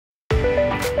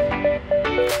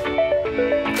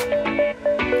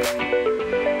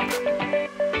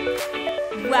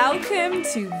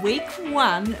to week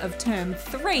 1 of term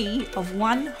 3 of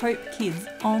OneHope Kids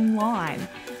Online.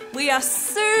 We are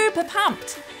super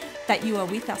pumped that you are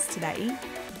with us today.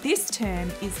 This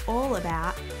term is all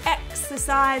about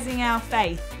exercising our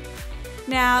faith.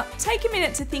 Now, take a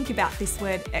minute to think about this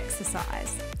word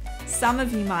exercise. Some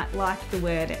of you might like the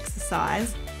word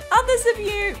exercise. Others of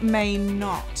you may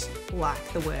not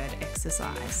like the word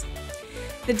exercise.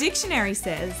 The dictionary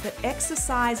says that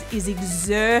exercise is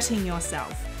exerting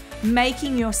yourself,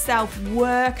 making yourself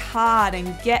work hard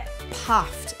and get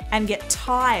puffed and get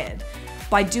tired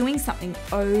by doing something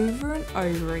over and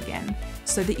over again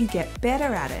so that you get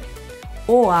better at it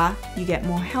or you get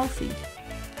more healthy.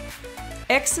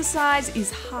 Exercise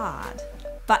is hard,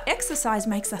 but exercise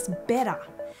makes us better.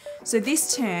 So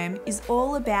this term is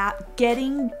all about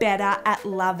getting better at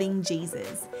loving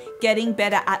Jesus, getting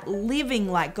better at living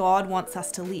like God wants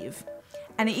us to live.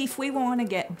 And if we want to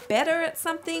get better at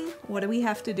something, what do we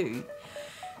have to do?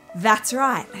 That's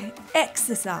right,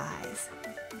 exercise.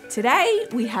 Today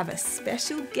we have a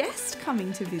special guest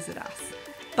coming to visit us.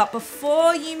 But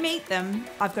before you meet them,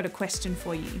 I've got a question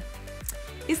for you.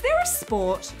 Is there a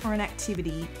sport or an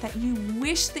activity that you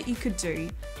wish that you could do,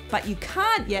 but you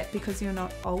can't yet because you're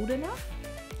not old enough?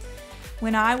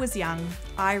 When I was young,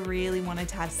 I really wanted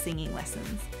to have singing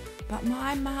lessons, but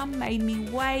my mum made me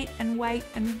wait and wait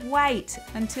and wait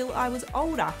until I was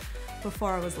older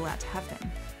before I was allowed to have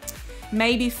them.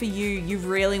 Maybe for you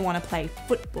really want to play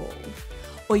football,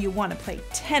 or you want to play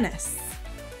tennis,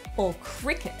 or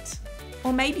cricket,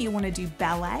 or maybe you want to do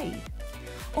ballet.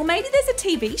 Or maybe there's a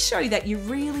TV show that you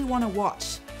really want to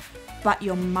watch, but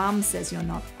your mum says you're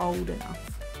not old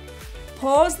enough.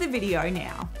 Pause the video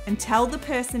now and tell the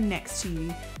person next to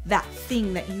you that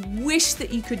thing that you wish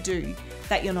that you could do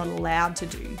that you're not allowed to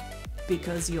do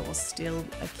because you're still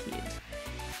a kid.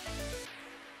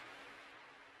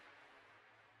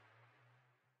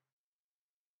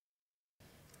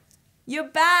 You're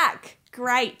back!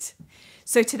 Great!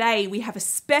 So today we have a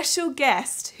special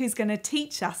guest who's going to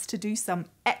teach us to do some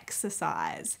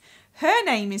exercise. Her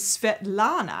name is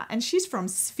Svetlana and she's from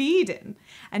Sweden.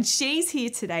 And she's here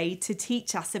today to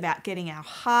teach us about getting our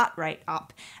heart rate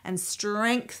up and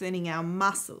strengthening our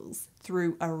muscles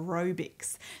through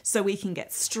aerobics so we can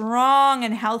get strong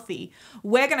and healthy.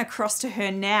 We're going to cross to her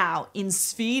now in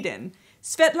Sweden.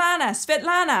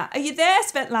 Svetlana, are you there,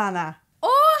 Svetlana?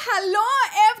 Oh, hello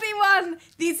everyone!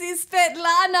 This is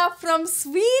Svetlana from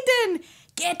Sweden.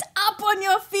 Get up on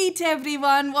your feet,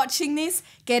 everyone watching this.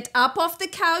 Get up off the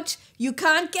couch. You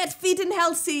can't get fit and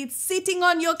healthy sitting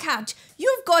on your couch.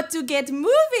 You've got to get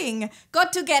moving,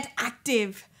 got to get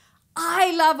active.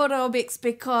 I love aerobics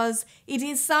because it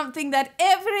is something that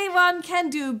everyone can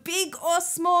do, big or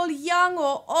small, young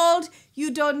or old. You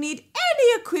don't need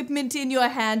any equipment in your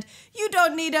hand. You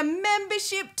don't need a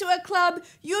membership to a club.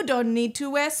 You don't need to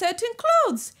wear certain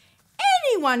clothes.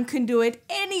 Anyone can do it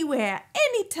anywhere,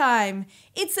 anytime.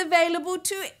 It's available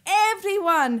to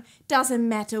everyone. Doesn't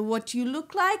matter what you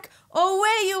look like or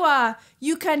where you are.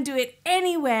 You can do it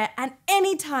anywhere and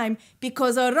anytime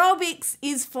because aerobics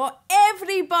is for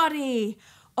everybody.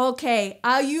 Okay,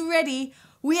 are you ready?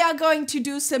 We are going to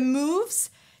do some moves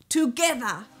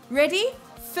together. Ready?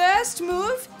 First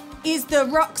move is the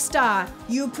rock star.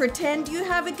 You pretend you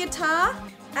have a guitar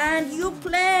and you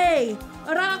play.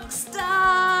 Rock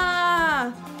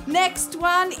star. Next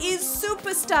one is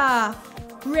superstar.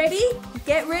 Ready?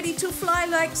 Get ready to fly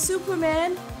like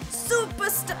Superman.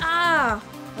 Superstar.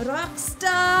 Rock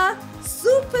star.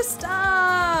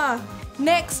 Superstar.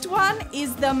 Next one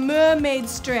is the mermaid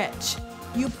stretch.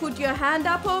 You put your hand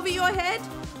up over your head,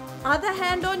 other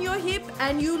hand on your hip,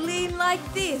 and you lean like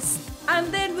this.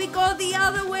 And then we go the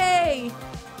other way.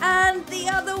 And the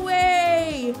other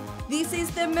way. This is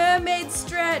the mermaid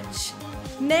stretch.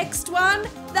 Next one,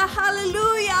 the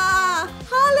hallelujah.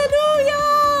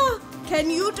 Hallelujah. Can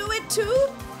you do it too?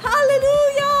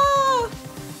 Hallelujah.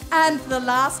 And the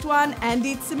last one, and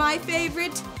it's my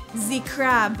favorite, the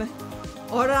crab.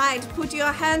 All right, put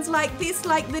your hands like this,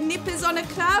 like the nippers on a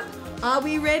crab. Are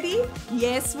we ready?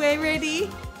 Yes, we're ready.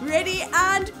 Ready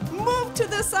and move to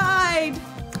the side.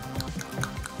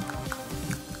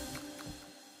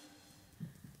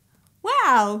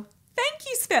 Wow, thank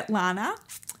you, Svetlana.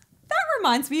 That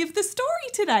reminds me of the story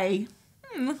today.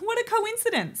 What a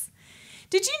coincidence.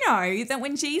 Did you know that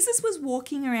when Jesus was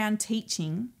walking around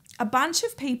teaching, a bunch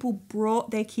of people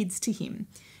brought their kids to him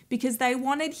because they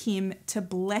wanted him to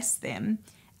bless them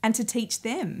and to teach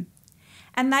them.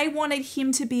 And they wanted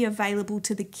him to be available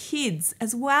to the kids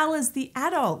as well as the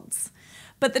adults.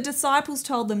 But the disciples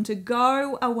told them to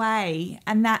go away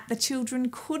and that the children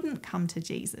couldn't come to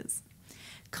Jesus.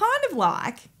 Kind of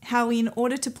like how in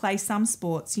order to play some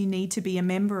sports you need to be a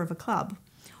member of a club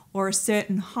or a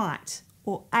certain height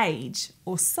or age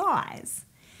or size.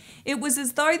 It was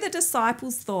as though the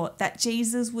disciples thought that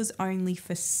Jesus was only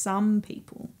for some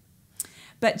people.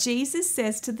 But Jesus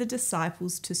says to the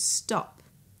disciples to stop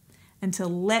and to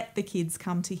let the kids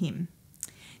come to him.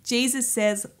 Jesus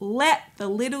says, "Let the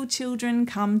little children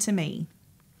come to me."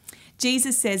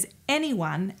 Jesus says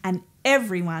anyone and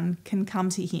everyone can come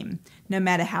to him, no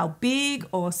matter how big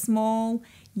or small,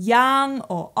 young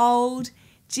or old.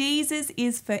 Jesus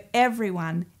is for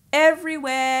everyone,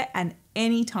 everywhere and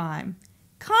anytime.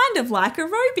 Kind of like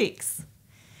aerobics.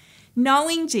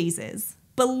 Knowing Jesus,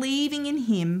 believing in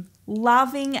him,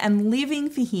 loving and living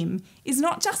for him is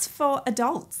not just for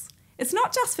adults. It's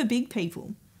not just for big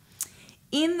people.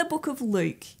 In the book of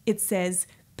Luke, it says,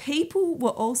 people were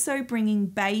also bringing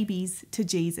babies to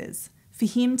Jesus for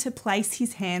him to place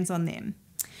his hands on them.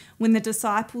 When the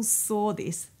disciples saw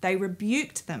this, they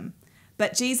rebuked them.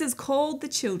 But Jesus called the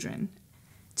children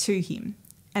to him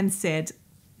and said,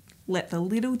 "Let the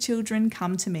little children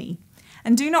come to me,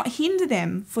 and do not hinder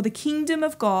them, for the kingdom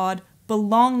of God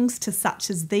belongs to such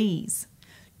as these.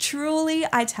 Truly,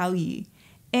 I tell you,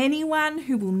 anyone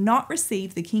who will not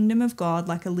receive the kingdom of God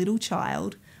like a little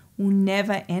child will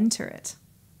never enter it."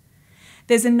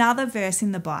 There's another verse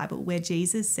in the Bible where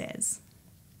Jesus says,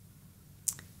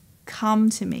 "Come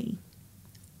to me,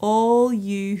 all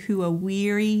you who are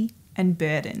weary and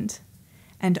burdened,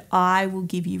 and I will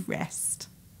give you rest."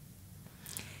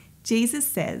 Jesus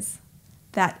says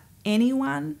that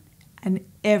anyone and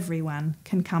everyone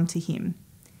can come to him,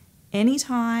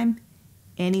 anytime,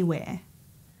 anywhere.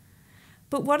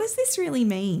 But what does this really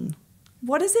mean?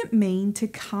 What does it mean to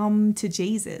come to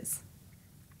Jesus?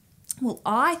 Well,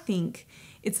 I think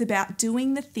it's about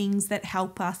doing the things that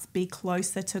help us be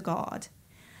closer to God.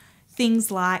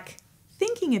 Things like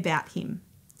thinking about him,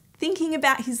 thinking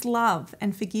about his love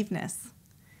and forgiveness,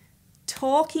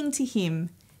 talking to him,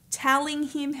 telling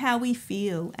him how we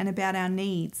feel and about our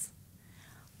needs,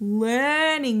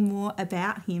 learning more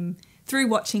about him through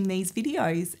watching these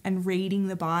videos and reading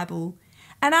the Bible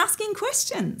and asking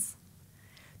questions,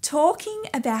 talking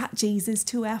about Jesus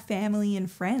to our family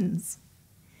and friends,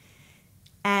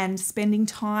 and spending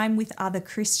time with other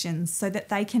Christians so that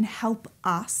they can help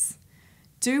us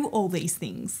do all these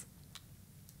things.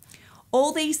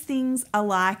 All these things are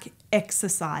like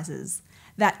exercises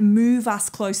that move us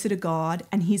closer to God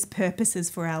and his purposes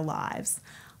for our lives,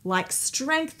 like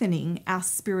strengthening our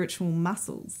spiritual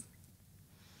muscles.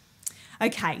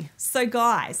 Okay, so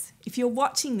guys, if you're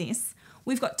watching this,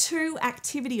 we've got 2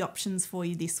 activity options for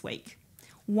you this week.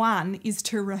 One is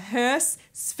to rehearse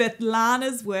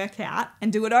Svetlana's workout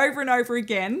and do it over and over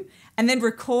again, and then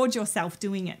record yourself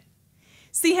doing it.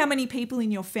 See how many people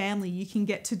in your family you can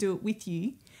get to do it with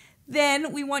you.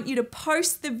 Then we want you to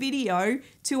post the video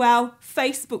to our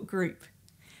Facebook group.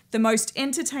 The most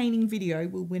entertaining video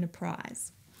will win a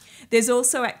prize. There's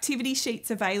also activity sheets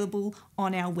available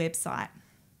on our website.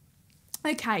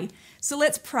 Okay, so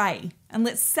let's pray and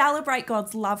let's celebrate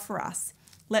God's love for us.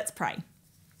 Let's pray.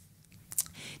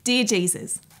 Dear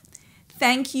Jesus,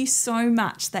 thank you so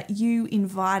much that you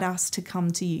invite us to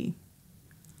come to you.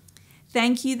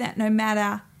 Thank you that no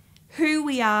matter who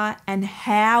we are and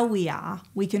how we are,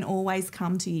 we can always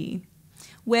come to you.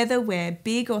 Whether we're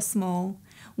big or small,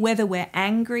 whether we're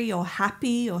angry or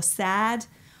happy or sad,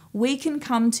 we can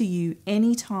come to you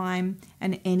anytime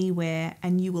and anywhere,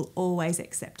 and you will always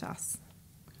accept us.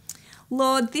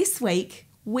 Lord, this week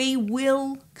we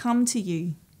will come to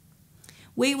you.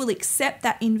 We will accept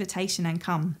that invitation and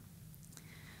come.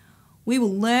 We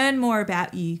will learn more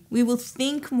about you. We will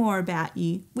think more about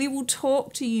you. We will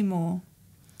talk to you more.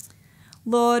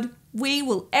 Lord, we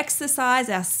will exercise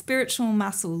our spiritual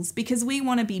muscles because we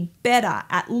want to be better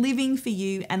at living for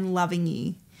you and loving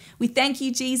you. We thank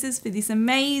you, Jesus, for this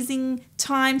amazing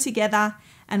time together,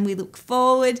 and we look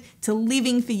forward to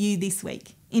living for you this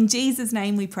week. In Jesus'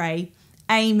 name we pray.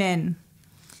 Amen.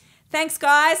 Thanks,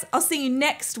 guys. I'll see you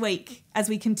next week as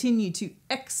we continue to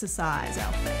exercise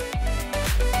our faith.